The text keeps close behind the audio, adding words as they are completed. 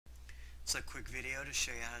It's a quick video to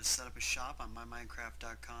show you how to set up a shop on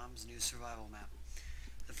myminecraft.com's new survival map.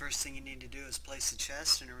 The first thing you need to do is place a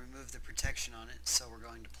chest and remove the protection on it. So we're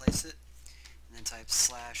going to place it and then type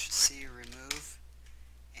 /C remove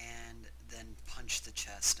and then punch the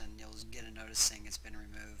chest and you'll get a notice saying it's been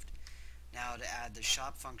removed. Now to add the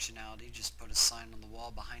shop functionality, just put a sign on the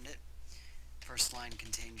wall behind it. First line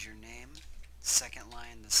contains your name. Second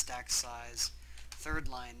line, the stack size. Third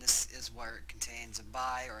line, this is where it contains a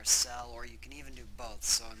buy or a sell, or you can even do both.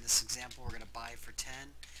 So in this example, we're going to buy for 10,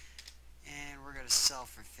 and we're going to sell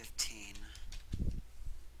for 15.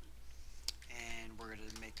 And we're going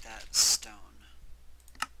to make that stone.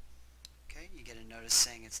 Okay, you get a notice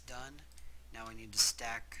saying it's done. Now we need to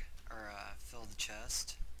stack, or fill the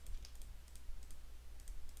chest.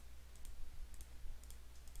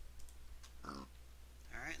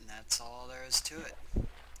 Alright, and that's all there is to it.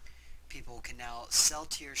 People can now sell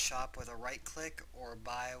to your shop with a right click or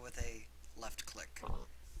buy with a left click.